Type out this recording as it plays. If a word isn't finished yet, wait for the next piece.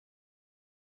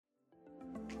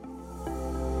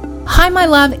Hi, my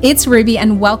love, it's Ruby,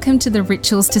 and welcome to the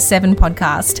Rituals to Seven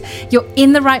podcast. You're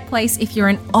in the right place if you're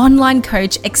an online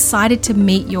coach excited to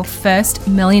meet your first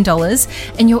 $1 million,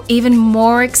 and you're even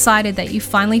more excited that you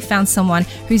finally found someone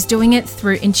who's doing it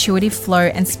through intuitive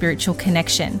flow and spiritual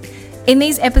connection. In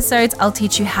these episodes, I'll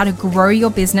teach you how to grow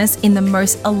your business in the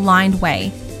most aligned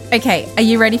way. Okay, are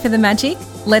you ready for the magic?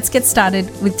 Let's get started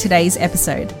with today's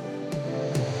episode.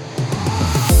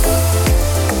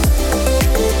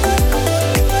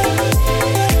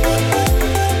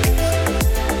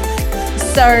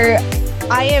 So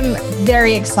I am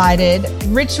very excited,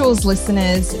 Rituals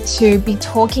listeners, to be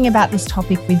talking about this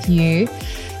topic with you,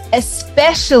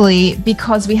 especially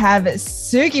because we have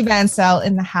Suki Bansal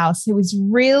in the house, who is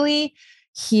really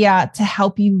here to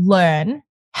help you learn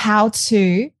how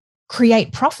to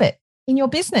create profit in your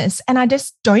business. And I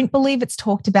just don't believe it's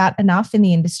talked about enough in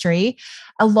the industry.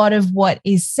 A lot of what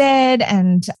is said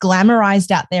and glamorized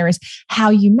out there is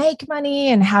how you make money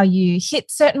and how you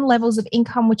hit certain levels of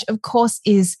income, which of course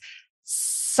is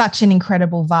such an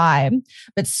incredible vibe.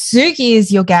 But Suki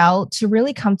is your gal to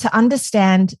really come to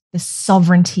understand the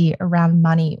sovereignty around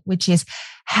money, which is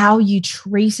how you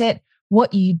treat it,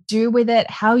 what you do with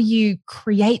it, how you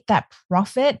create that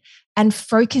profit and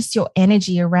focus your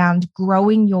energy around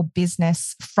growing your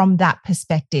business from that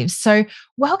perspective. So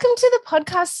welcome to the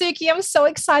podcast, Suki. I'm so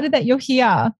excited that you're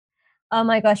here. Oh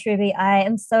my gosh, Ruby, I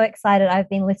am so excited. I've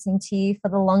been listening to you for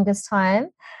the longest time.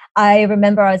 I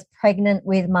remember I was pregnant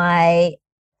with my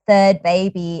third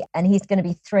baby and he's going to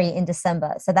be 3 in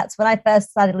December. So that's when I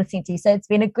first started listening to you. So it's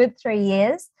been a good 3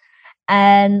 years.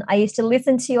 And I used to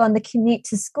listen to you on the commute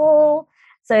to school.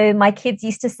 So my kids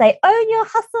used to say, "Own your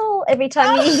hustle," every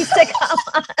time you used to come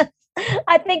on.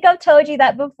 I think I've told you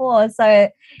that before. So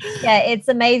yeah, it's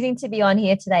amazing to be on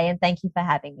here today. And thank you for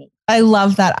having me. I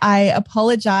love that. I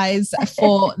apologize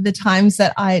for the times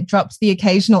that I dropped the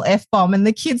occasional F-bomb and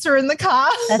the kids are in the car.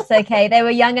 That's okay. They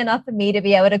were young enough for me to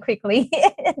be able to quickly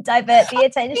divert the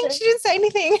attention. I think she didn't say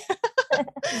anything.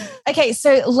 Okay,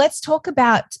 so let's talk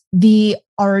about the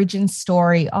origin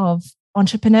story of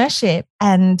entrepreneurship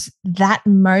and that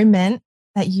moment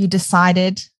that you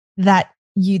decided that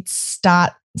you'd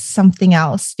start something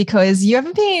else, because you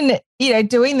haven't been,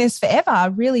 doing this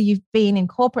forever. Really, you've been in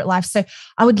corporate life. So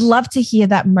I would love to hear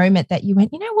that moment that you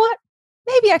went, you know what,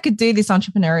 maybe I could do this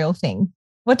entrepreneurial thing.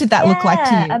 What did that look like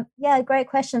to you? Great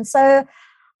question. So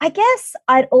I guess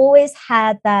I'd always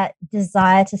had that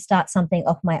desire to start something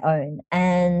of my own.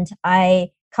 And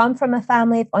I come from a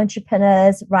family of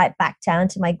entrepreneurs, right back down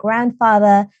to my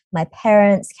grandfather. My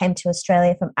parents came to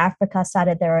Australia from Africa,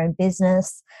 started their own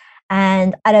business.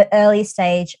 And at an early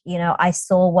stage, I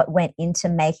saw what went into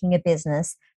making a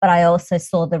business, but I also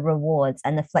saw the rewards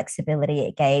and the flexibility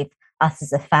it gave us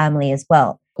as a family as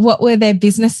well. What were their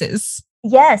businesses?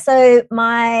 Yeah, so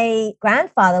my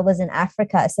grandfather was in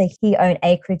Africa. So he owned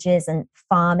acreages and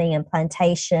farming and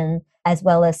plantation, as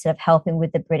well as sort of helping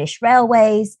with the British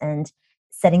railways and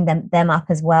setting them up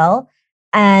as well.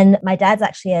 And my dad's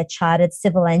actually a chartered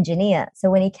civil engineer. So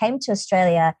when he came to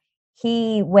Australia,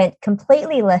 he went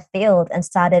completely left field and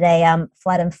started a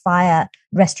flood and fire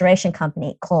restoration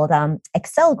company called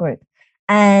Excel Group.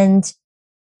 And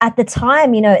at the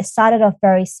time, it started off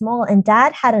very small, and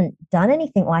Dad hadn't done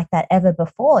anything like that ever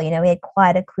before. He had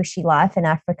quite a cushy life in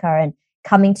Africa, and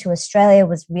coming to Australia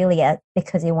was really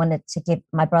because he wanted to give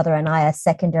my brother and I a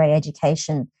secondary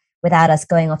education without us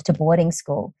going off to boarding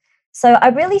school. So I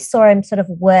really saw him sort of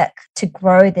work to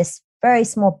grow this very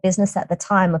small business at the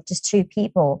time of just 2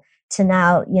 people to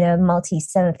now,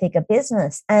 multi-7-figure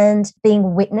business. And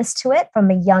being witness to it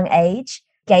from a young age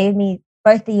gave me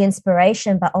both the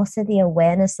inspiration, but also the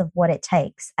awareness of what it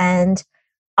takes. And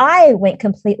I went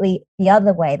completely the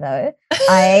other way, though.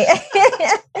 I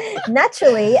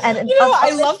naturally, and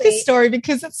I love this story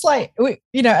because it's like,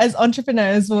 as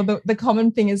entrepreneurs, well, the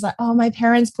common thing is like, oh, my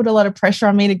parents put a lot of pressure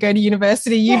on me to go to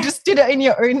university. You just did it in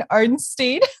your own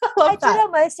stead. I did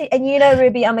on my stead. And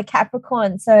Ruby, I'm a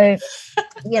Capricorn. So,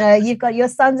 you've got your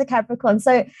son's a Capricorn.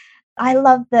 So I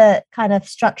love the kind of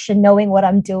structure, knowing what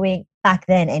I'm doing back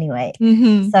then anyway.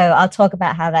 Mm-hmm. So I'll talk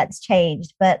about how that's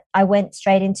changed. But I went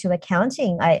straight into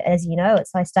accounting, as you know.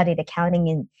 So I studied accounting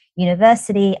in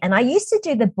university, and I used to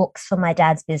do the books for my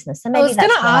dad's business. So maybe I was going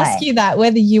to ask you that,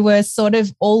 whether you were sort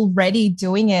of already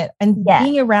doing it and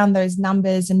being around those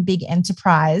numbers and big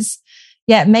enterprise.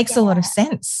 Yeah, it makes a lot of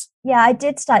sense. Yeah, I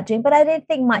did start doing, but I didn't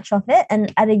think much of it.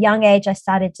 And at a young age, I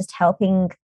started just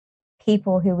helping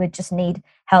people who would just need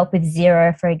help with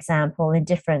Xero, for example, and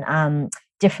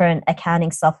different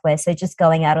accounting software. So just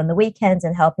going out on the weekends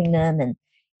and helping them. And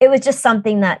it was just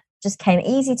something that just came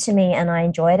easy to me and I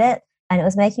enjoyed it. and it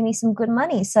was making me some good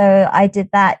money. So I did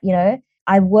that,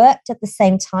 I worked at the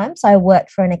same time. So I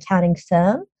worked for an accounting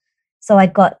firm. So I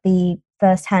got the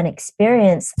firsthand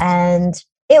experience, and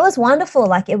it was wonderful.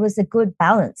 Like, it was a good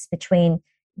balance between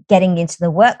getting into the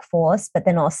workforce, but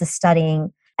then also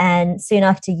studying. And soon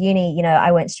after uni,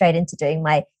 I went straight into doing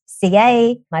my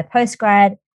CA, my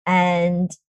postgrad. And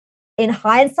in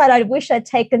hindsight, I wish I'd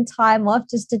taken time off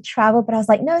just to travel, but I was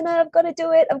like, no, I've got to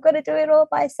do it. I've got to do it all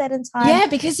by a certain time. Yeah,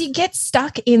 because you get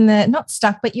stuck not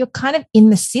stuck, but you're kind of in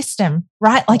the system,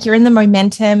 right? Like, you're in the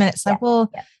momentum, and it's like,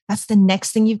 that's the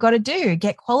next thing you've got to do.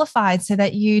 Get qualified so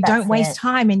that you don't waste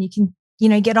time, and you can,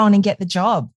 get on and get the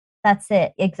job. That's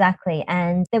it. Exactly.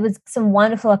 And there was some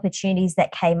wonderful opportunities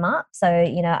that came up. So,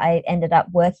 I ended up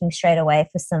working straight away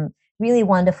for some really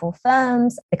wonderful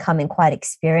firms, becoming quite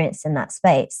experienced in that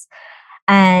space.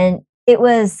 And it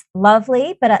was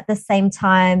lovely, but at the same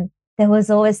time, there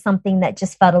was always something that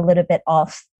just felt a little bit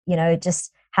off,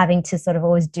 just having to sort of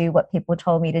always do what people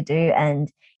told me to do.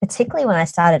 And particularly when I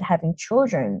started having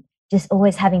children, just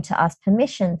always having to ask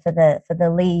permission for the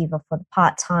leave or for the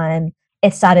part-time,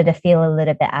 it started to feel a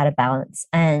little bit out of balance.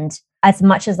 And as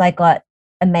much as I got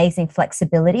amazing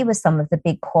flexibility with some of the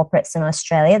big corporates in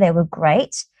Australia, they were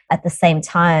great. At the same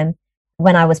time,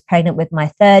 when I was pregnant with my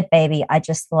third baby, I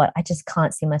just thought, I just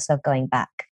can't see myself going back.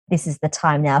 This is the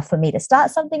time now for me to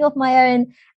start something of my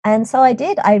own. And so I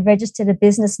did. I registered a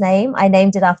business name. I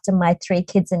named it after my 3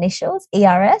 kids' initials,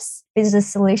 ERS, Business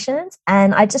Solutions.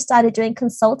 And I just started doing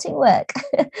consulting work.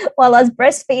 While I was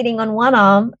breastfeeding on one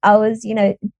arm, I was,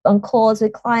 on calls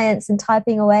with clients and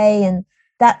typing away. And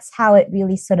that's how it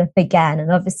really sort of began.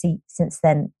 And obviously, since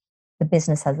then, the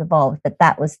business has evolved. But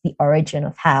that was the origin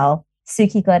of how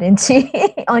Suki got into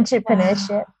entrepreneurship.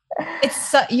 Wow.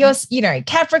 It's you're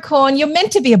Capricorn, you're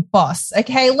meant to be a boss.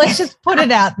 Okay, let's just put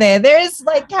it out there. There's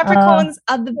Capricorns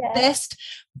are the best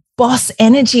boss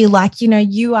energy.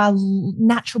 You are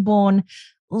natural born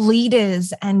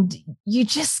leaders, and you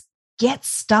just get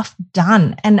stuff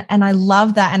done. And I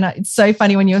love that. And it's so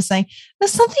funny when you're saying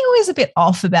there's something always a bit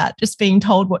off about just being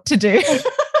told what to do.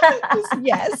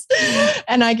 Yes.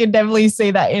 And I can definitely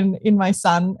see that in my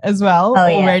son as well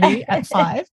already at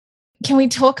 5. Can we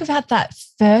talk about that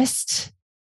first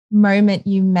moment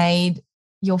you made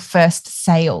your first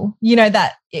sale?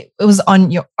 That it was on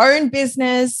your own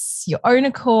business, your own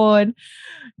accord.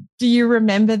 Do you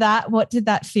remember that? What did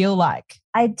that feel like?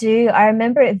 I do. I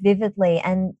remember it vividly.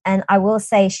 And I will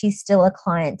say she's still a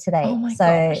client today. Oh my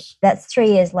gosh. That's 3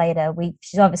 years later.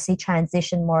 She's obviously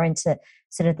transitioned more into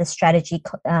sort of the strategy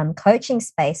coaching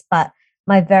space. But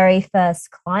my very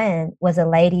first client was a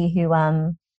lady who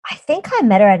I think I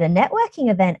met her at a networking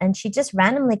event, and she just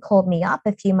randomly called me up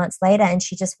a few months later, and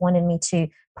she just wanted me to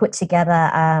put together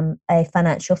a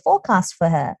financial forecast for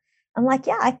her. I'm like,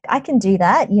 yeah, I can do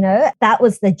that. That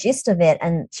was the gist of it.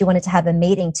 And she wanted to have a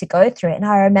meeting to go through it. And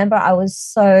I remember I was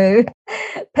so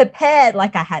prepared.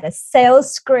 Like, I had a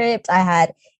sales script. I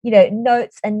had,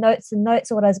 notes and notes and notes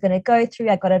of what I was going to go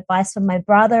through. I got advice from my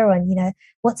brother on,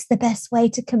 what's the best way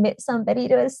to commit somebody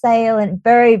to a sale, and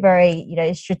very,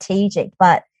 very, strategic.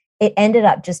 But it ended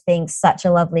up just being such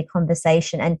a lovely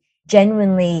conversation, and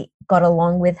genuinely got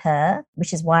along with her,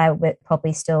 which is why we're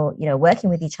probably still, working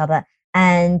with each other.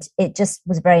 And it just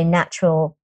was a very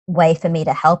natural way for me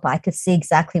to help her. I could see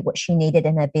exactly what she needed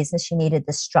in her business. She needed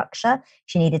the structure.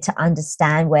 She needed to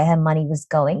understand where her money was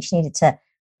going. She needed to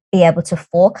be able to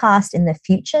forecast in the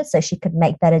future so she could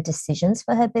make better decisions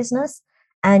for her business.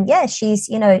 And yeah, she's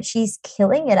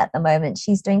killing it at the moment.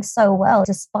 She's doing so well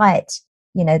despite,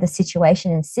 the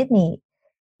situation in Sydney.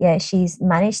 Yeah, she's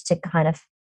managed to kind of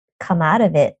come out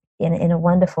of it in a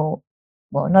wonderful,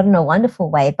 well, not in a wonderful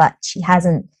way, but she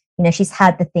hasn't, she's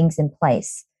had the things in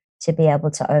place to be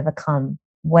able to overcome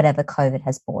whatever COVID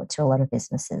has brought to a lot of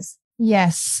businesses.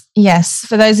 Yes.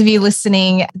 For those of you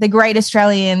listening, the Great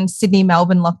Australian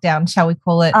Sydney-Melbourne lockdown, shall we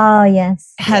call it? Oh,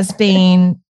 yes. Has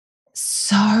been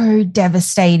so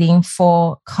devastating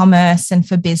for commerce and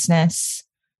for business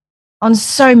on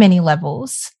so many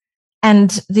levels.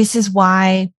 And this is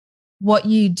why what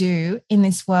you do in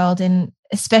this world, and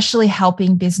especially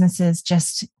helping businesses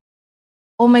just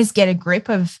almost get a grip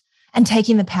of and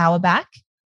taking the power back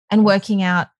and working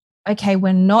out, okay,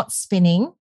 we're not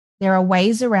spinning. There are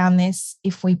ways around this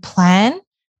if we plan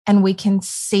and we can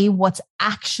see what's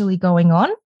actually going on,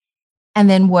 and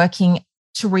then working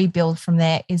to rebuild from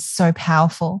there is so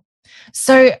powerful.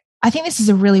 So I think this is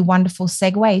a really wonderful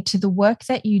segue to the work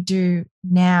that you do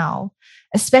now,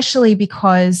 especially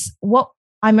because what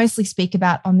I mostly speak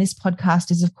about on this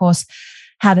podcast is, of course,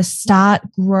 how to start,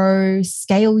 grow,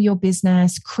 scale your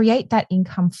business, create that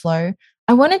income flow.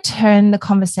 I want to turn the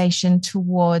conversation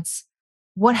towards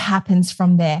what happens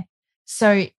from there.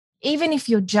 So even if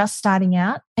you're just starting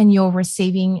out and you're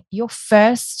receiving your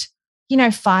first,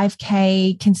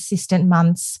 5K consistent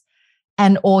months,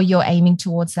 and or you're aiming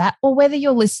towards that, or whether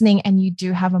you're listening and you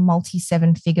do have a multi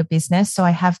 7-figure business. So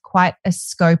I have quite a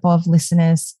scope of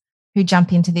listeners who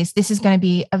jump into this. This is going to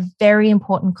be a very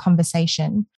important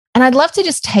conversation. And I'd love to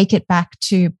just take it back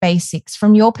to basics.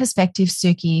 From your perspective,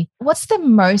 Suki, what's the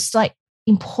most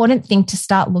important thing to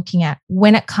start looking at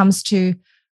when it comes to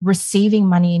receiving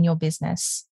money in your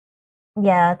business?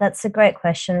 Yeah, that's a great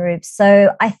question, Rube.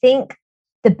 So I think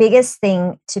the biggest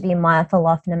thing to be mindful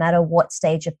of, no matter what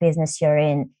stage of business you're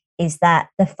in, is that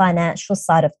the financial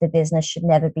side of the business should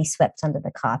never be swept under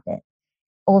the carpet.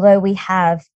 Although we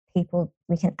have people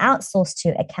we can outsource to,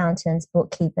 accountants,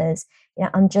 bookkeepers,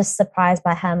 I'm just surprised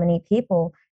by how many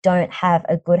people don't have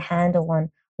a good handle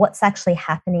on what's actually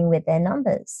happening with their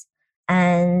numbers.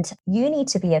 And you need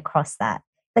to be across that.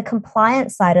 The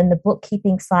compliance side and the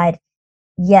bookkeeping side,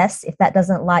 yes, if that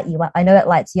doesn't light you up, I know it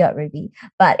lights you up, Ruby,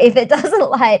 but if it doesn't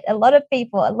light a lot of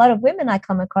people, a lot of women I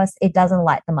come across, it doesn't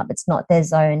light them up. It's not their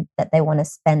zone that they want to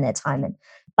spend their time in.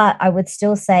 But I would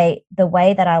still say the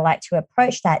way that I like to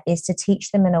approach that is to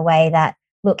teach them in a way that,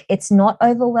 look, it's not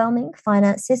overwhelming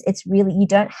finances. It's really, you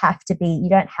don't have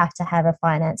to have a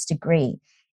finance degree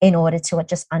in order to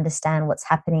just understand what's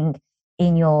happening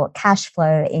in your cash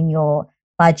flow, in your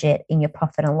budget, in your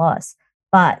profit and loss.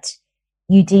 But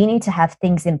you do need to have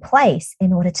things in place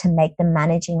in order to make the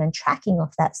managing and tracking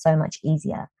of that so much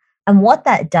easier. And what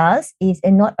that does is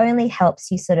it not only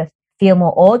helps you sort of feel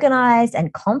more organized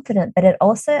and confident, but it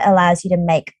also allows you to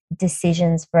make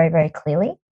decisions very, very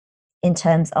clearly in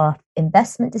terms of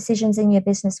investment decisions in your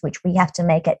business, which we have to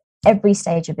make at every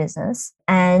stage of business.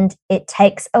 And it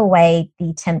takes away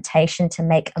the temptation to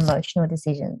make emotional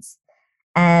decisions.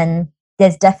 And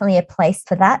there's definitely a place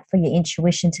for that, for your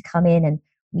intuition to come in, and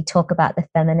we talk about the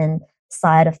feminine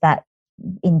side of that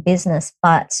in business.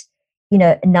 But,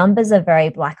 numbers are very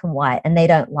black and white and they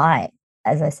don't lie,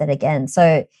 as I said again.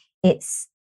 So it's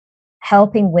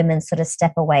helping women sort of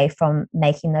step away from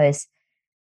making those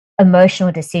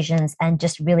emotional decisions and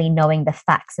just really knowing the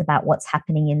facts about what's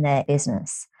happening in their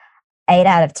business. 8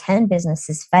 out of 10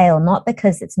 businesses fail, not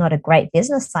because it's not a great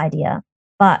business idea,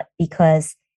 but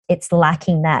because it's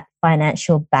lacking that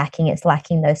financial backing, it's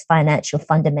lacking those financial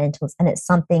fundamentals, and it's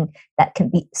something that can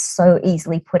be so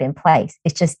easily put in place.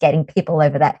 It's just getting people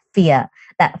over that fear,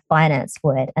 that finance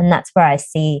word. And that's where I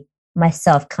see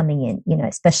myself coming in,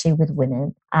 especially with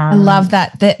women. I love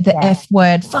that, the F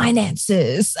word,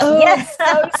 finances. Oh, yes.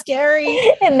 So scary.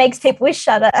 It makes people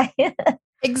shudder.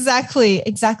 Exactly.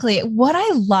 What I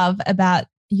love about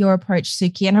your approach,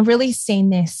 Suki, and I've really seen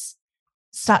this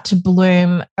start to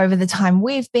bloom over the time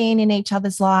we've been in each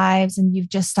other's lives, and you've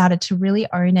just started to really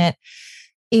own it,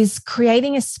 is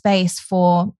creating a space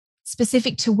for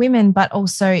specific to women, but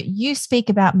also you speak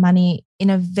about money in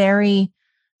a very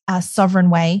sovereign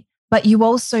way, but you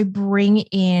also bring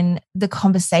in the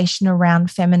conversation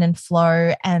around feminine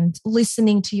flow and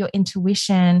listening to your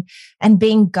intuition and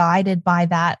being guided by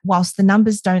that. Whilst the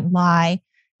numbers don't lie,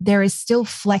 there is still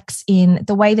flex in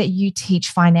the way that you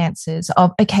teach finances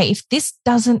of, okay, if this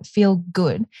doesn't feel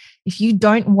good, if you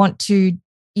don't want to,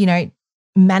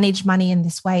 manage money in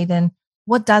this way, then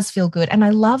what does feel good? And I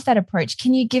love that approach.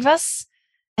 Can you give us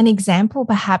an example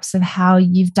perhaps of how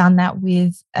you've done that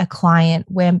with a client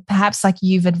where perhaps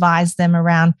you've advised them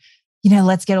around,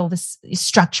 let's get all this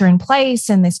structure in place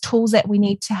and there's tools that we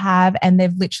need to have, and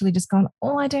they've literally just gone,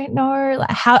 oh, I don't know.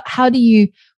 How do you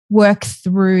work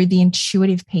through the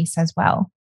intuitive piece as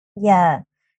well? Yeah.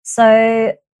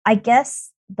 So I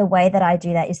guess the way that I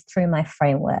do that is through my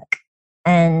framework.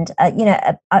 And,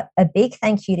 a big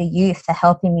thank you to you for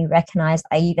helping me recognize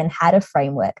I even had a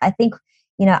framework. I think,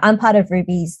 I'm part of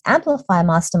Ruby's Amplify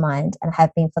Mastermind and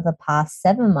have been for the past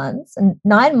 7 months and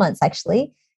 9 months,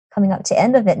 actually, coming up to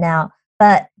end of it now.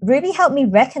 But Ruby helped me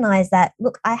recognize that,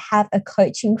 look, I have a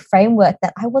coaching framework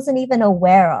that I wasn't even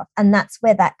aware of. And that's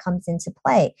where that comes into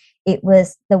play. It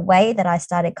was the way that I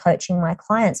started coaching my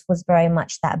clients was very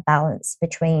much that balance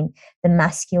between the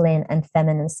masculine and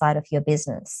feminine side of your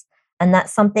business. And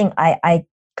that's something I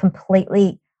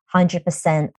completely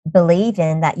 100% believe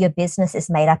in, that your business is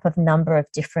made up of a number of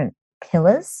different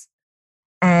pillars.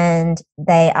 And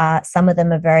some of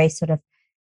them are very sort of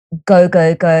go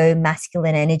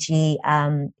masculine energy,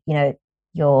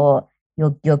 your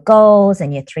goals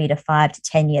and your 3 to 5 to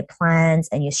 10 year plans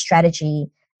and your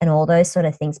strategy and all those sort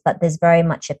of things. But there's very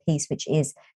much a piece which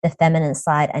is the feminine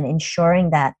side, and ensuring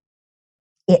that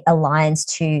it aligns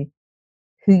to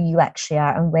who you actually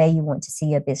are and where you want to see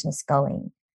your business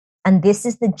going. And this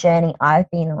is the journey I've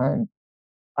been on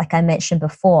like I mentioned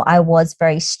before, I was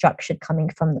very structured coming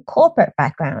from the corporate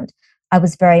background. I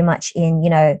was very much in,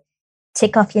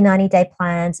 tick off your 90-day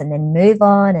plans and then move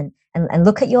on and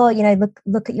look at your,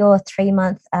 look at your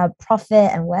 3-month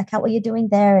profit and work out what you're doing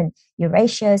there and your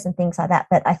ratios and things like that.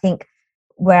 But I think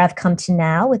where I've come to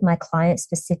now with my clients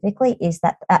specifically is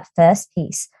that first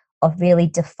piece of really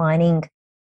defining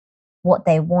what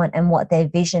they want and what their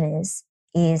vision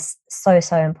is so,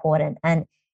 so important. And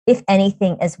if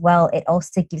anything as well, it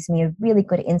also gives me a really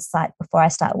good insight before I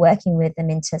start working with them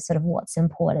into sort of what's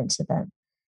important to them.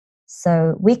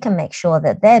 So we can make sure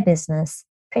that their business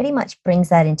pretty much brings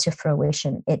that into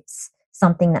fruition. It's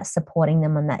something that's supporting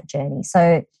them on that journey.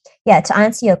 So yeah, to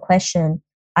answer your question,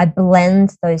 I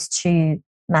blend those two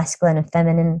masculine and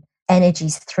feminine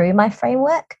energies through my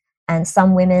framework. And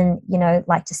some women,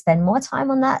 like to spend more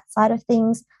time on that side of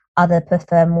things. Others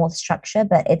prefer more structure,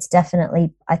 but it's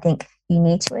definitely, I think you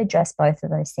need to address both of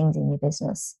those things in your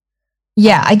business.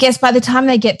 Yeah, I guess by the time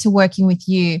they get to working with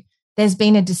you, there's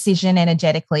been a decision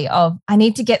energetically of, I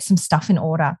need to get some stuff in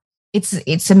order.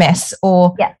 It's a mess.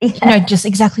 Or, just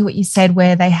exactly what you said,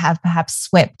 where they have perhaps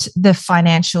swept the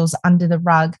financials under the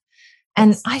rug.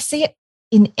 And I see it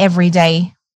in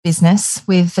everyday business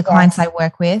with the clients I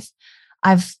work with.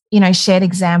 I've, shared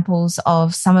examples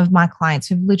of some of my clients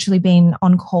who've literally been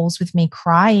on calls with me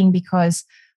crying because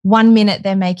 1 minute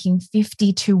they're making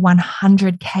 50 to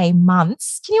 100K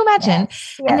months. Can you imagine?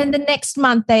 Yes. And then the next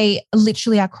month they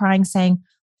literally are crying saying,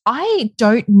 I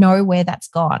don't know where that's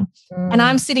gone. And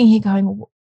I'm sitting here going,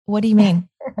 what do you mean?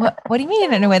 What do you mean you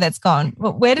don't know where that's gone?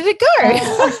 Well, where did it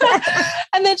go?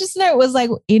 And they just know it was like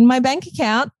in my bank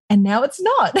account and now it's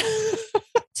not.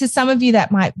 To some of you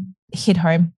that might hit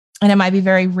home and it might be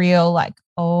very real, like,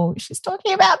 oh, she's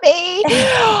talking about me.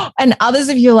 And others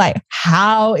of you are like,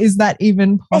 how is that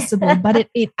even possible? But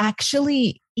it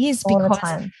actually is,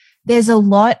 because there's a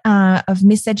lot of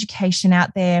miseducation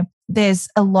out there. There's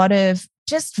a lot of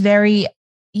just very,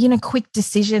 quick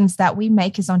decisions that we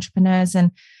make as entrepreneurs.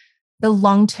 And the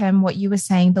long-term, what you were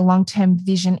saying, the long-term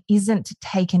vision isn't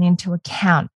taken into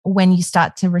account when you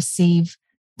start to receive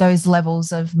those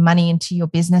levels of money into your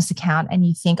business account and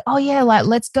you think, oh yeah, like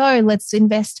let's go, let's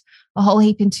invest a whole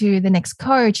heap into the next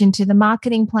coach, into the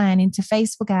marketing plan, into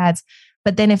Facebook ads.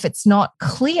 But then if it's not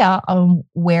clear on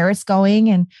where it's going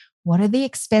and what are the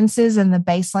expenses and the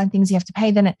baseline things you have to pay,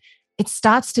 then it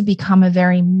starts to become a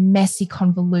very messy,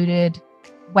 convoluted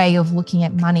way of looking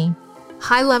at money.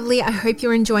 Hi, lovely. I hope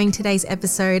you're enjoying today's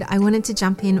episode. I wanted to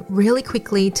jump in really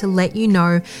quickly to let you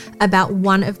know about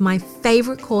one of my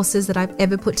favorite courses that I've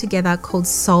ever put together called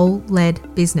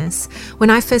Soul-Led Business.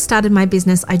 When I first started my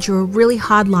business, I drew a really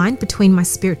hard line between my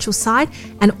spiritual side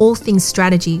and all things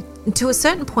strategy. To a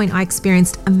certain point, I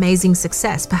experienced amazing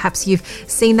success. Perhaps you've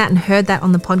seen that and heard that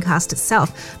on the podcast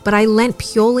itself, but I lent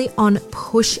purely on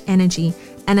push energy,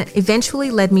 and it eventually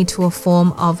led me to a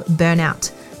form of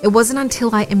burnout. It wasn't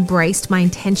until I embraced my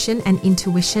intention and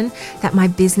intuition that my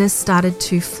business started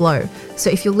to flow. So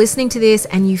if you're listening to this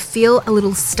and you feel a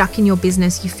little stuck in your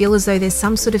business, you feel as though there's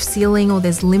some sort of ceiling or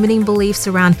there's limiting beliefs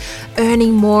around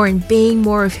earning more and being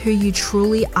more of who you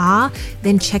truly are,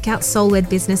 then check out Soul-Led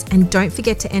Business and don't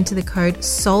forget to enter the code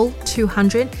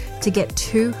SOUL200 to get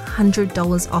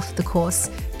 $200 off the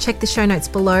course. Check the show notes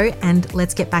below and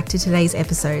let's get back to today's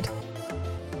episode.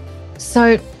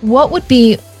 So what would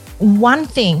be one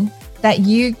thing that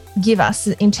you give us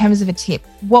in terms of a tip,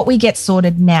 what we get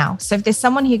sorted now? So if there's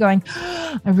someone here going,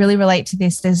 oh, I really relate to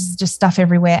this, there's just stuff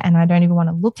everywhere and I don't even want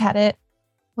to look at it.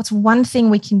 What's one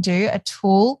thing we can do, a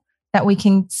tool that we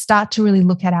can start to really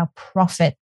look at our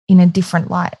profit in a different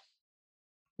light?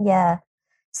 Yeah.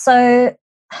 So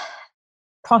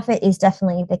profit is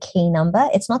definitely the key number.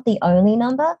 It's not the only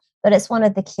number, but it's one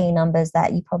of the key numbers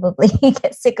that you probably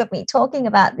get sick of me talking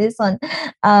about this on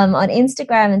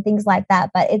Instagram and things like that.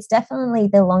 But it's definitely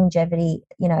the longevity,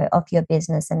 of your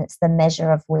business, and it's the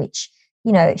measure of which,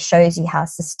 shows you how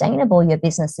sustainable your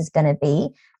business is going to be.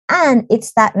 And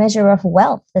it's that measure of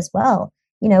wealth as well.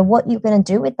 What you're going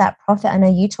to do with that profit. I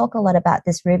know you talk a lot about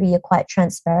this, Ruby. You're quite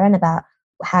transparent about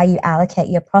how you allocate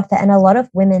your profit. And a lot of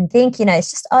women think,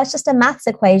 it's just a maths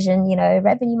equation,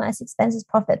 revenue minus expenses,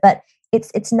 profit. But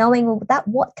it's knowing that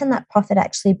what can that profit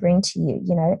actually bring to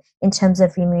you, in terms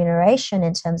of remuneration,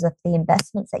 in terms of the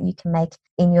investments that you can make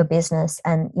in your business.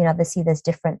 And, obviously there's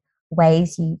different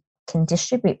ways you can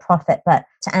distribute profit. But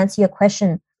to answer your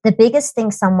question, the biggest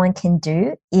thing someone can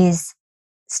do is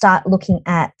start looking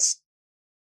at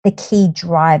the key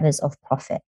drivers of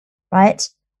profit, right?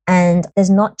 And there's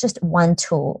not just one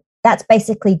tool that's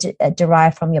basically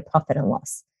derived from your profit and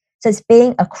loss. So it's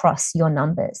being across your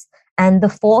numbers. And the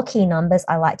 4 key numbers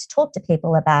I like to talk to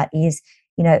people about is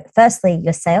firstly,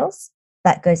 your sales,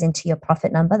 that goes into your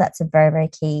profit number. That's a very, very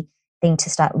key thing to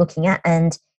start looking at.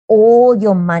 And all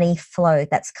your money flow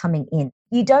that's coming in.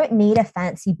 You don't need a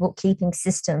fancy bookkeeping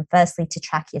system, firstly, to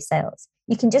track your sales.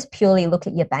 You can just purely look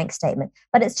at your bank statement,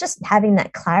 but it's just having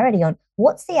that clarity on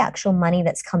what's the actual money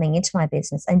that's coming into my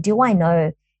business, and do I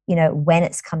know, when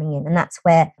it's coming in? And that's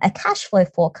where a cash flow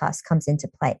forecast comes into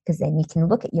play, because then you can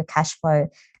look at your cash flow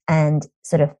and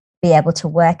sort of be able to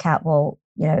work out, well,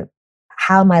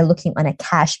 how am I looking on a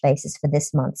cash basis for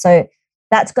this month? So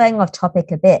that's going off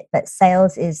topic a bit, but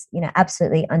sales is,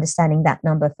 absolutely understanding that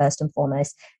number first and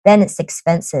foremost. Then it's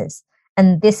expenses.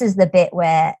 And this is the bit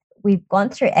where we've gone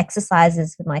through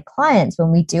exercises with my clients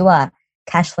when we do our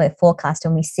cash flow forecast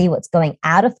and we see what's going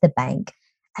out of the bank.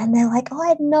 And they're like, oh, I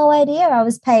had no idea I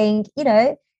was paying,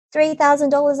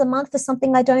 $3,000 a month for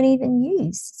something I don't even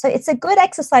use. So it's a good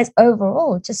exercise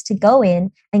overall, just to go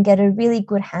in and get a really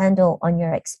good handle on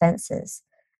your expenses.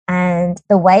 And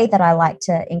the way that I like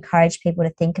to encourage people to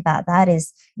think about that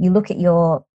is you look at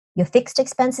your fixed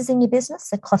expenses in your business,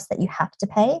 the cost that you have to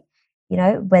pay,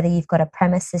 whether you've got a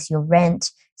premises, your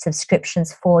rent,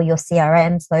 subscriptions for your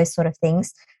CRMs, those sort of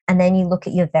things. And then you look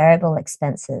at your variable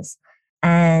expenses.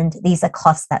 And these are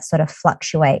costs that sort of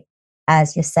fluctuate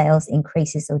as your sales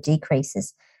increases or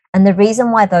decreases. And the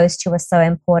reason why those two are so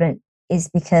important is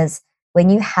because when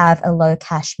you have a low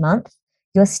cash month,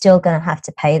 you're still going to have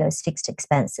to pay those fixed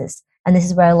expenses. And this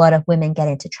is where a lot of women get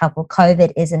into trouble.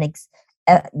 COVID is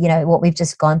what we've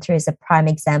just gone through is a prime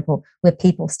example where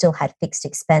people still had fixed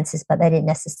expenses, but they didn't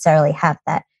necessarily have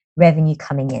that revenue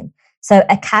coming in. So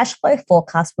a cash flow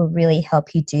forecast will really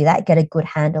help you do that, get a good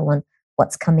handle on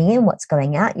what's coming in, what's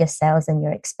going out, your sales and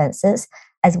your expenses,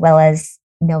 as well as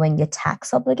knowing your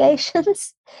tax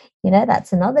obligations.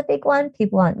 That's another big one.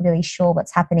 People aren't really sure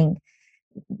what's happening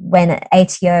when an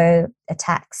ATO, a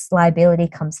tax liability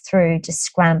comes through, just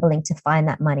scrambling to find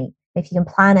that money. If you can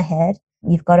plan ahead,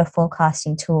 you've got a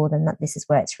forecasting tool, then this is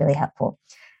where it's really helpful.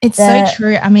 It's so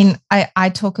true. I mean, I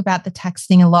talk about the tax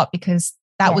thing a lot because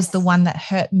that was the one that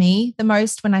hurt me the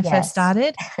most when I first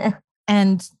started.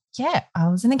 And yeah, I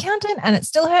was an accountant and it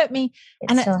still hurt me.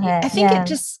 I think it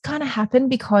just kind of happened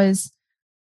because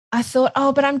I thought,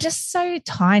 oh, but I'm just so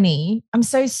tiny. I'm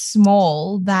so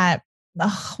small that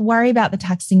worry about the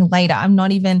tax thing later. I'm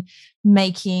not even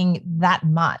making that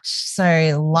much.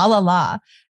 So la, la, la.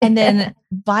 And then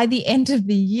by the end of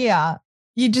the year,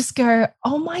 you just go,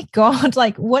 oh my God,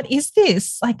 like, what is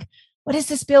this? Like, what is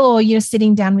this bill? Or you're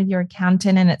sitting down with your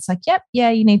accountant and it's like, yep, yeah,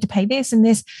 you need to pay this and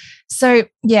this. So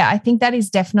yeah, I think that is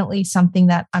definitely something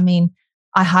that,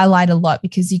 I highlight a lot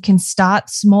because you can start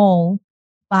small,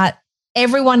 but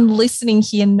everyone listening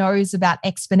here knows about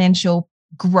exponential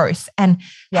growth and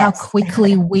how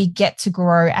quickly we get to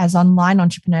grow as online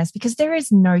entrepreneurs, because there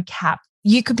is no cap.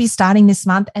 You could be starting this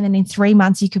month and then in 3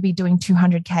 months you could be doing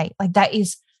 200K. Like, that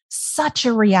is such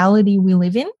a reality we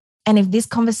live in. And if this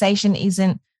conversation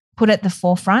isn't put at the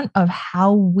forefront of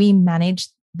how we manage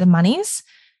the monies,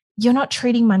 you're not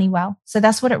treating money well. So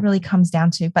that's what it really comes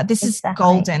down to. But this is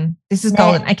golden. This is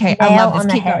golden. Okay, I love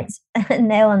this. Keep going.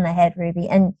 Nail on the head, Ruby.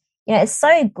 And it's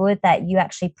so good that you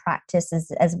actually practice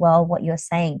as well what you're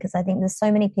saying, because I think there's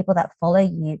so many people that follow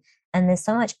you and there's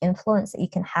so much influence that you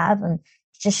can have, and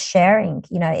just sharing,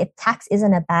 if tax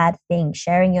isn't a bad thing,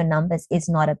 sharing your numbers is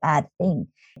not a bad thing.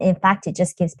 In fact, it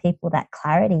just gives people that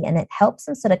clarity and it helps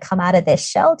them sort of come out of their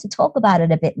shell to talk about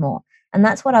it a bit more. And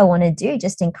that's what I want to do,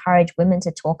 just encourage women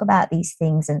to talk about these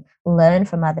things and learn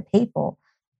from other people.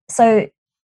 So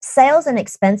sales and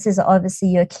expenses are obviously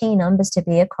your key numbers to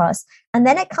be across. And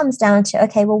then it comes down to,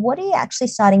 okay, well, what are you actually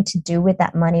starting to do with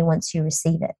that money once you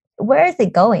receive it? Where is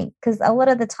it going? Because a lot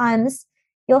of the times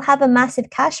you'll have a massive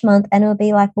cash month and it'll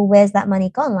be like, well, where's that money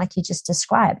gone? Like you just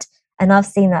described. And I've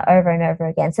seen that over and over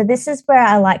again. So this is where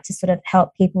I like to sort of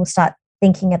help people start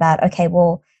thinking about, okay,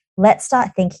 well, let's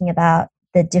start thinking about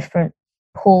the different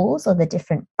pools or the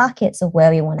different buckets of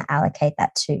where we want to allocate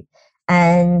that to.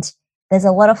 And there's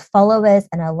a lot of followers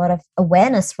and a lot of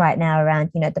awareness right now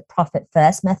around, the profit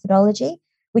first methodology,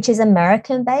 which is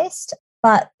American based,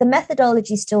 but the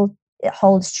methodology still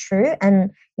holds true.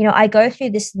 And, I go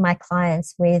through this with my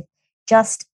clients with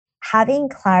just having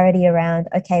clarity around,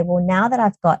 okay, well, now that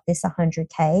I've got this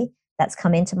 100K that's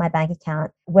come into my bank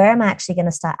account, where am I actually going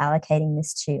to start allocating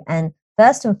this to? And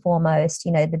first and foremost,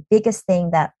 the biggest thing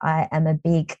that I am a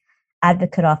big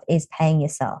advocate of is paying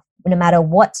yourself. No matter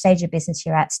what stage of business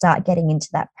you're at, start getting into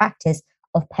that practice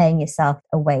of paying yourself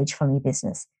a wage from your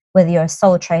business, whether you're a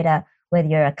sole trader, whether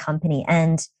you're a company.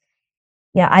 And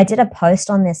I did a post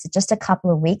on this just a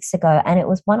couple of weeks ago, and it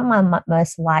was one of my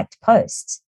most liked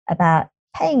posts about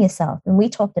paying yourself. And we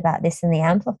talked about this in the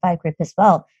Amplify group as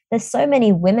well. There's so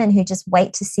many women who just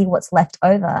wait to see what's left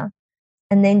over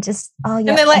and then just, oh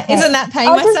yeah, and they're like, okay, isn't that paying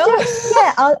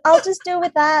myself? I'll just do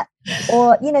with that.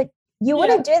 Or, you know, you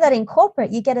wouldn't do that in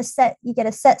corporate. You get a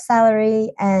set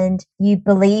salary and you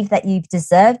believe that you've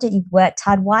deserved it. You've worked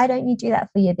hard. Why don't you do that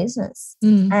for your business?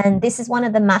 And this is one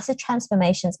of the massive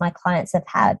transformations my clients have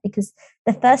had, because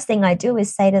the first thing I do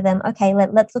is say to them, okay,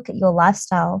 let's look at your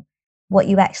lifestyle, what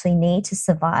you actually need to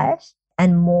survive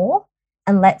and more.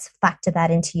 And let's factor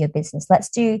that into your business. Let's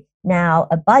do now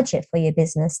a budget for your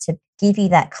business to give you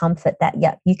that comfort that,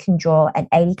 you can draw an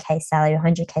 80K salary,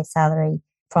 100K salary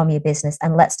from your business.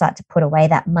 And let's start to put away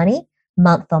that money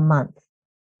month on month,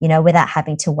 you know, without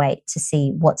having to wait to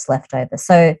see what's left over.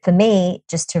 So for me,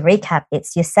 just to recap,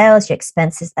 it's your sales, your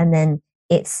expenses, and then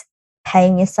it's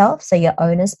paying yourself. So your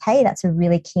owner's pay, that's a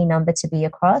really key number to be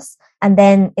across. And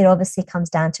then it obviously comes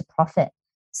down to profit.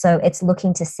 So it's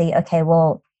looking to see, okay,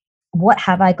 well, what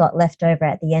have I got left over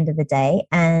at the end of the day?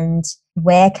 And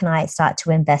where can I start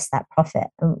to invest that profit?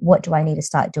 And what do I need to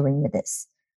start doing with this?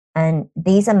 And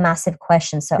these are massive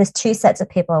questions. So there's two sets of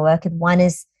people I work with. One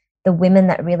is the women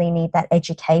that really need that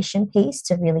education piece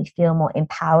to really feel more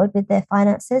empowered with their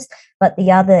finances. But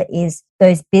the other is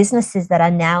those businesses that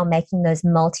are now making those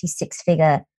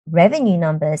multi-six-figure revenue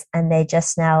numbers. And they're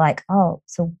just now like, oh,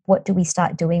 so what do we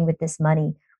start doing with this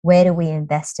money? Where do we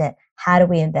invest it? How do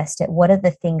we invest it? What are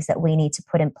the things that we need to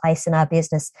put in place in our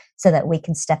business so that we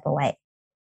can step away?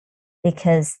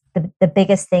 Because the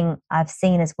biggest thing I've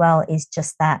seen as well is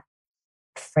just that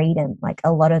freedom. Like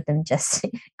a lot of them just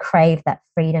crave that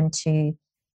freedom to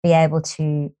be able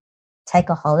to take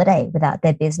a holiday without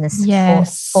their business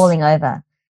falling over.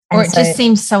 And or it just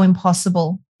seems so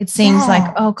impossible. It seems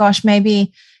like, oh gosh,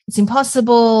 maybe it's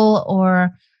impossible, or,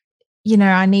 you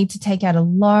know, I need to take out a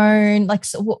loan, like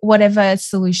whatever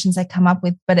solutions they come up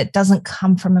with, but it doesn't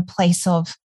come from a place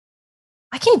of,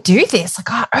 I can do this. Like,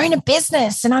 I own a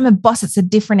business and I'm a boss. It's a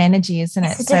different energy, isn't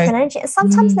it? It's a different energy.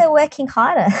 Sometimes they're working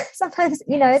harder. Sometimes,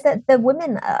 you know, the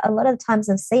women, a lot of the times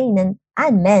I've seen,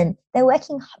 and men, they're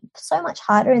working so much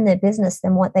harder in their business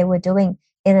than what they were doing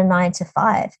in a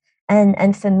 9-to-5.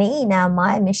 And for me now,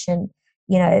 my mission,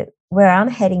 you know, where I'm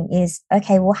heading is,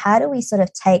 okay, well, how do we sort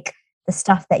of take the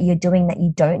stuff that you're doing that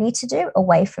you don't need to do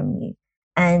away from you?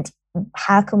 And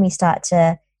how can we start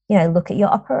to, you know, look at your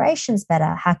operations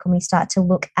better? How can we start to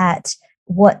look at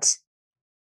what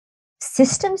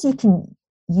systems you can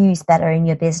use better in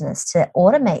your business to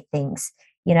automate things,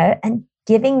 you know, and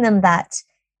giving them that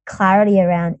clarity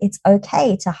around it's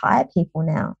okay to hire people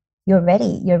now. You're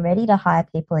ready to hire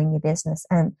people in your business.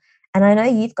 And I know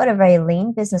you've got a very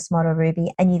lean business model,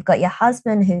 Ruby, and you've got your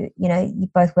husband who, you know, you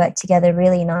both work together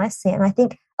really nicely. And I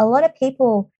think a lot of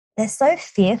people, they're so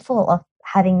fearful of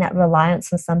having that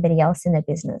reliance on somebody else in their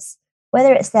business,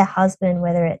 whether it's their husband,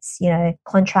 whether it's, you know,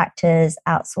 contractors,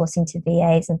 outsourcing to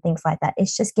VAs and things like that.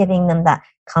 It's just giving them that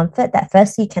comfort that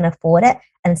firstly, you can afford it.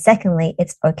 And secondly,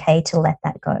 it's okay to let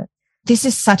that go. This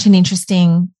is such an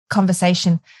interesting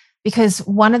conversation, because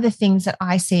one of the things that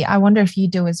I see, I wonder if you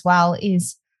do as well,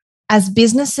 is as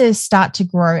businesses start to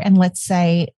grow, and let's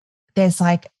say there's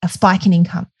like a spike in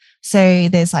income. So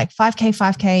there's like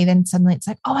 5K, then suddenly it's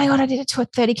like, oh my God, I did it to a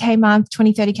 30K month,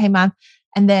 30K month.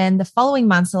 And then the following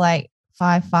months are like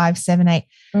 5, 7, 8.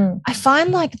 I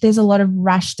find like there's a lot of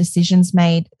rash decisions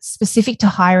made specific to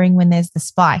hiring when there's the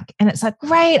spike. And it's like,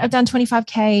 great, I've done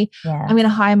 25K. Yeah. I'm going to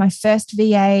hire my first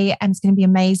VA and it's going to be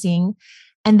amazing.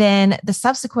 And then the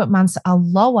subsequent months are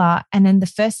lower. And then the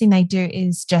first thing they do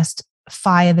is just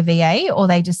fire the VA, or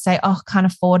they just say, oh, can't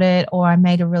afford it, or I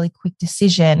made a really quick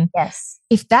decision. Yes.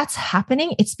 If that's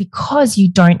happening, it's because you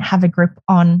don't have a grip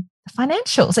on the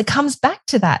financials. It comes back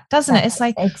to that, doesn't it? It's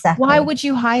like, why would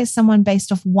you hire someone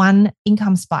based off one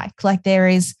income spike? Like there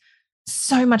is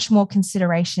so much more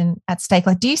consideration at stake.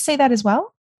 Like, do you see that as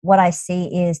well? What I see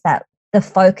is that the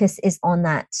focus is on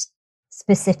that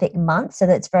specific month. So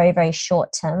that's very, very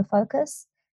short-term focus.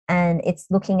 And it's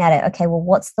looking at it, okay, well,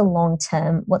 what's the long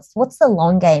term? What's the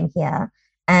long game here?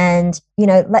 And, you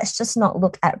know, let's just not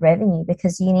look at revenue,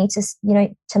 because you need to, you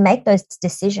know, to make those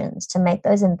decisions, to make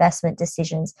those investment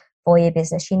decisions for your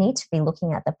business, you need to be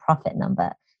looking at the profit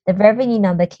number. The revenue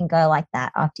number can go like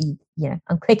that after you know,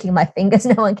 I'm clicking my fingers,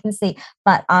 no one can see,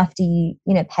 but after you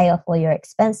know, pay off all your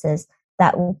expenses,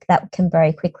 that can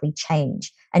very quickly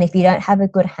change. And if you don't have a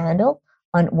good handle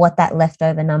on what that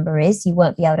leftover number is, you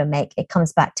won't be able to make, it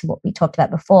comes back to what we talked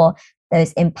about before,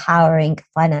 those empowering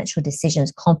financial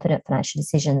decisions, confident financial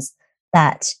decisions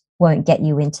that won't get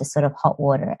you into sort of hot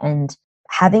water. And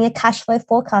having a cash flow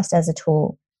forecast as a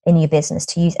tool, in your business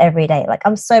to use every day. Like,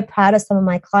 I'm so proud of some of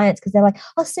my clients because they're like,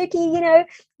 oh, Suki,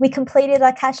 we completed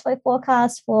our cash flow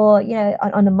forecast for,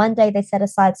 on a Monday, they set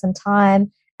aside some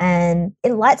time, and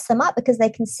it lights them up because they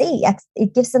can see,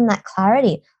 it gives them that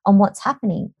clarity on what's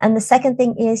happening. And the second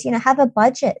thing is, have a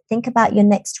budget. Think about your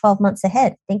next 12 months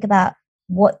ahead. Think about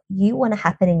what you want to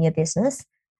happen in your business.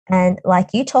 And like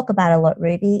you talk about a lot,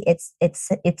 Ruby, it's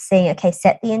saying, okay,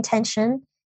 set the intention,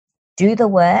 do the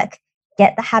work,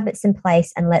 get the habits in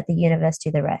place, and let the universe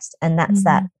do the rest. And that's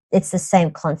that. It's the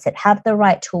same concept. Have the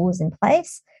right tools in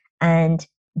place and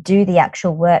do the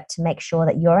actual work to make sure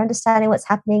that you're understanding what's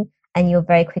happening, and you'll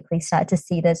very quickly start to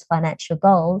see those financial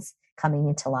goals coming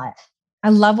into life. I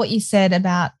love what you said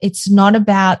about it's not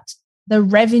about the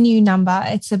revenue number,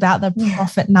 it's about the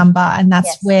profit number. And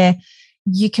that's where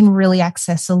you can really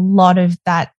access a lot of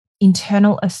that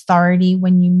internal authority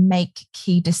when you make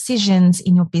key decisions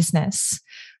in your business.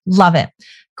 Love it.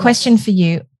 Question for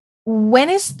you. When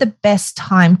is the best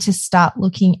time to start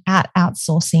looking at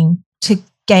outsourcing to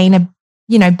gain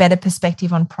a better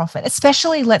perspective on profit?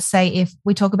 Especially, let's say, if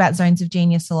we talk about zones of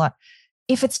genius a lot,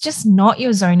 if it's just not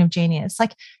your zone of genius,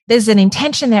 like there's an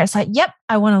intention there. It's like, yep,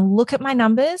 I want to look at my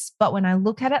numbers, but when I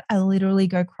look at it, I literally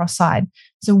go cross-eyed.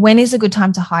 So when is a good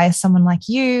time to hire someone like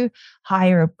you,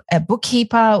 hire a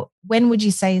bookkeeper? When would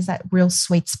you say is that real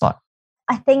sweet spot?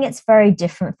 I think it's very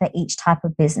different for each type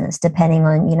of business, depending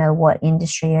on, what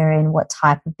industry you're in, what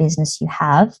type of business you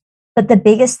have. But the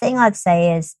biggest thing I'd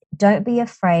say is don't be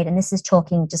afraid. And this is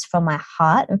talking just from my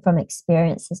heart and from the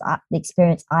experience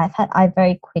I've had. I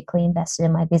very quickly invested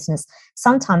in my business,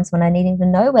 sometimes when I didn't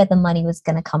even know where the money was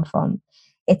going to come from.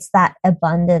 It's that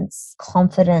abundance,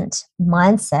 confident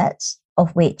mindset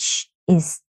of which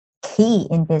is key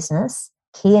in business,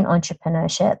 key in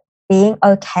entrepreneurship, being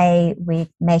okay with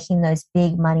making those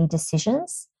big money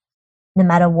decisions, no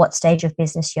matter what stage of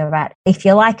business you're at. If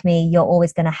you're like me, you're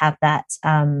always going to have that,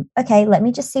 okay, let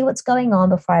me just see what's going on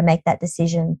before I make that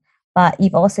decision. But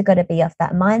you've also got to be of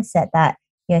that mindset that,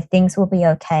 things will be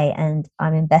okay and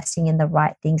I'm investing in the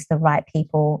right things, the right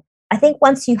people. I think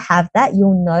once you have that,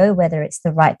 you'll know whether it's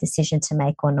the right decision to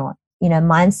make or not.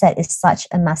 Mindset is such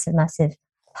a massive, massive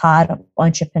part of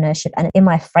entrepreneurship. And in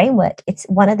my framework, it's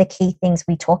one of the key things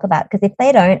we talk about, because if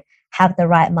they don't have the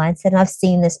right mindset, and I've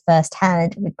seen this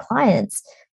firsthand with clients,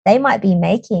 they might be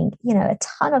making, a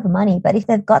ton of money, but if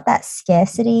they've got that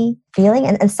scarcity feeling,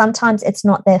 and sometimes it's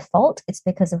not their fault, it's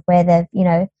because of where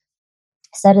they've,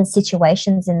 certain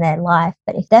situations in their life.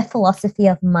 But if their philosophy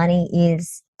of money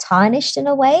is tarnished in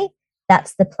a way,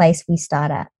 that's the place we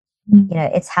start at.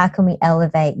 It's how can we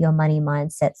elevate your money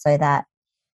mindset so that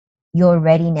you're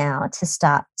ready now to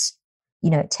start,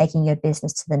 taking your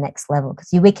business to the next level. Because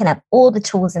we can have all the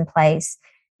tools in place.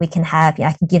 We can have,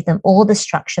 I can give them all the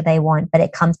structure they want, but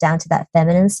it comes down to that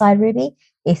feminine side, Ruby.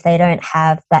 If they don't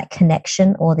have that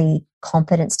connection or the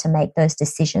confidence to make those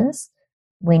decisions,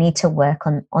 we need to work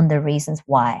on the reasons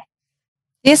why.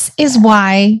 This is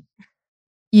why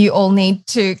you all need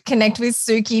to connect with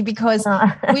Suki, because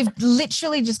we've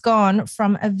literally just gone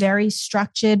from a very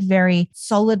structured, very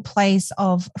solid place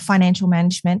of financial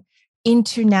management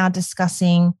into now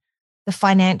discussing the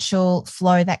financial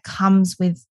flow that comes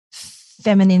with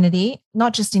femininity,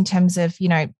 not just in terms of,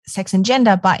 sex and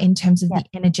gender, but in terms of the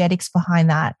energetics behind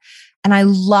that. And I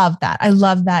love that. I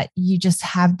love that you just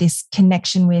have this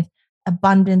connection with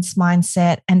abundance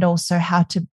mindset and also how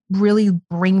to really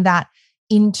bring that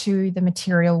into the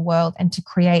material world and to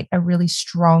create a really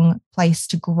strong place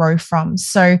to grow from.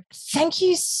 So thank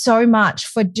you so much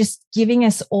for just giving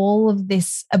us all of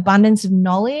this abundance of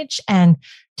knowledge, and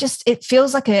just it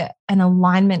feels like an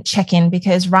alignment check-in,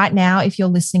 because right now, if you're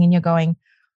listening and you're going,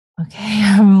 okay,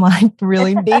 I'm like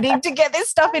really needing to get this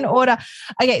stuff in order.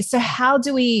 Okay, so how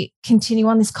do we continue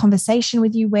on this conversation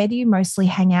with you? Where do you mostly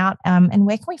hang out, and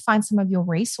where can we find some of your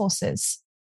resources?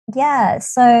 Yeah,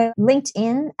 so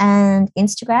LinkedIn and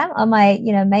Instagram are my,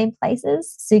 main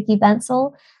places, Suki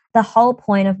Bansal. The whole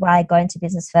point of why I got into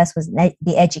business first was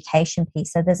the education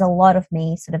piece. So there's a lot of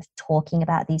me sort of talking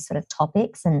about these sort of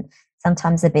topics, and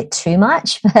sometimes a bit too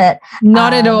much, but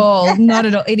not at all. Not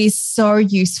at all. It is so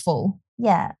useful.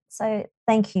 Yeah. So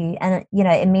thank you. And,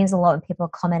 it means a lot when people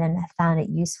comment and have found it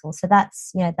useful. So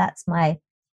that's, that's my...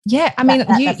 Yeah. I mean,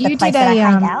 you did I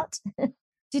hang out.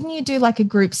 Didn't you do like a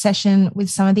group session with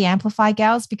some of the Amplify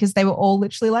gals, because they were all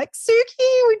literally like,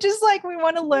 Suki, we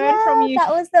want to learn from you. That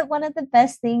was one of the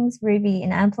best things, Ruby,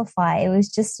 in Amplify. It was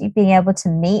just you being able to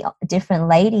meet different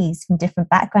ladies from different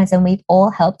backgrounds, and we've all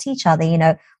helped each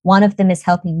other. One of them is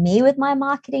helping me with my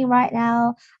marketing right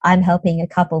now. I'm helping a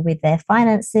couple with their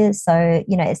finances. So,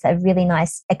 it's a really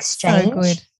nice exchange. So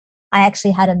good. I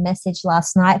actually had a message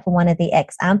last night from one of the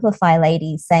ex-Amplify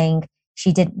ladies saying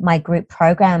she did my group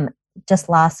program just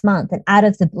last month. And out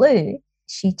of the blue,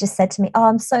 she just said to me, oh,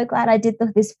 I'm so glad I did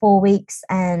this 4 weeks.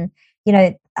 And, you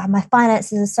know, my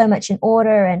finances are so much in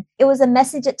order. And it was a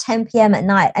message at 10 p.m. at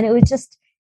night. And it was just,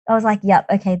 I was like, yep,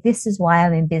 okay, this is why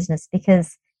I'm in business,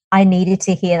 because I needed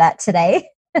to hear that today.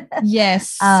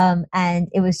 Yes. And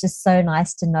it was just so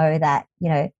nice to know that, you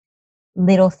know,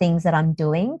 little things that I'm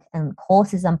doing and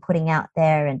courses I'm putting out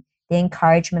there and the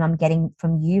encouragement I'm getting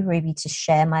from you, Ruby, to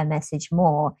share my message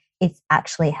more, it's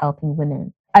actually helping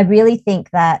women. I really think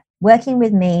that working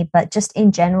with me, but just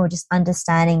in general, just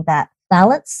understanding that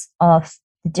balance of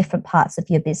the different parts of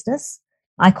your business.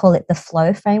 I call it the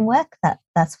flow framework.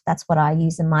 That's what I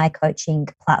use in my coaching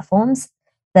platforms.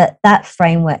 That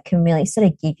framework can really sort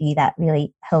of give you that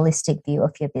really holistic view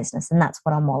of your business. And that's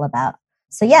what I'm all about.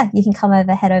 So yeah, you can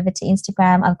head over to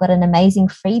Instagram. I've got an amazing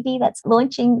freebie that's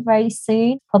launching very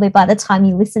soon. Probably by the time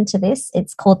you listen to this,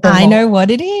 it's called I know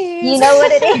what it is. You know what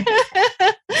it is.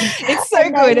 It's so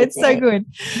good. It's so good.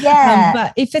 Yeah.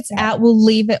 But if it's out, we'll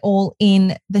leave it all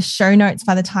in the show notes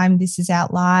by the time this is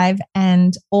out live,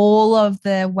 and all of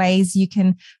the ways you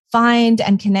can find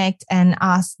and connect and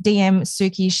ask. DM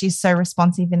Suki. She's so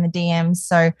responsive in the DMs.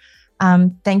 So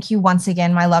thank you once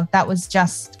again, my love. That was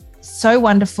just so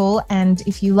wonderful. And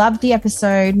if you loved the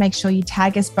episode, make sure you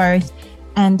tag us both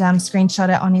and screenshot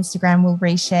it on Instagram. We'll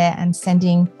reshare, and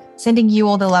sending you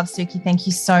all the love, Suki. Thank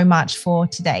you so much for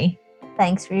today.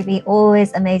 Thanks, Ruby.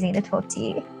 Always amazing to talk to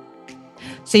you.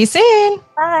 See you soon.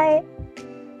 Bye.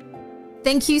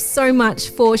 Thank you so much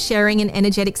for sharing an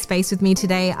energetic space with me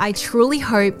today. I truly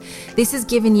hope this has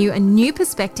given you a new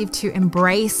perspective to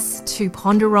embrace, to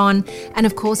ponder on, and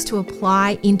of course to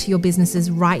apply into your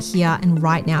businesses right here and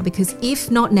right now. Because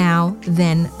if not now,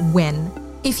 then when?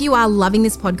 If you are loving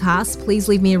this podcast, please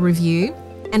leave me a review.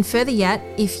 And further yet,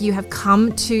 if you have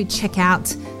come to check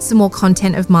out some more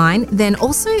content of mine, then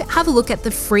also have a look at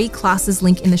the free classes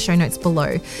link in the show notes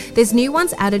below. There's new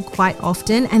ones added quite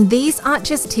often, and these aren't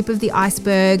just tip of the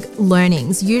iceberg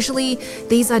learnings. Usually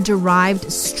these are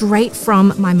derived straight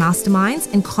from my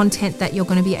masterminds and content that you're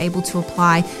going to be able to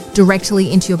apply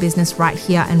directly into your business right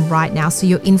here and right now. So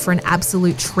you're in for an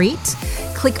absolute treat.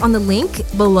 Click on the link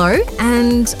below,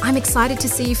 and I'm excited to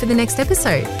see you for the next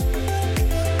episode.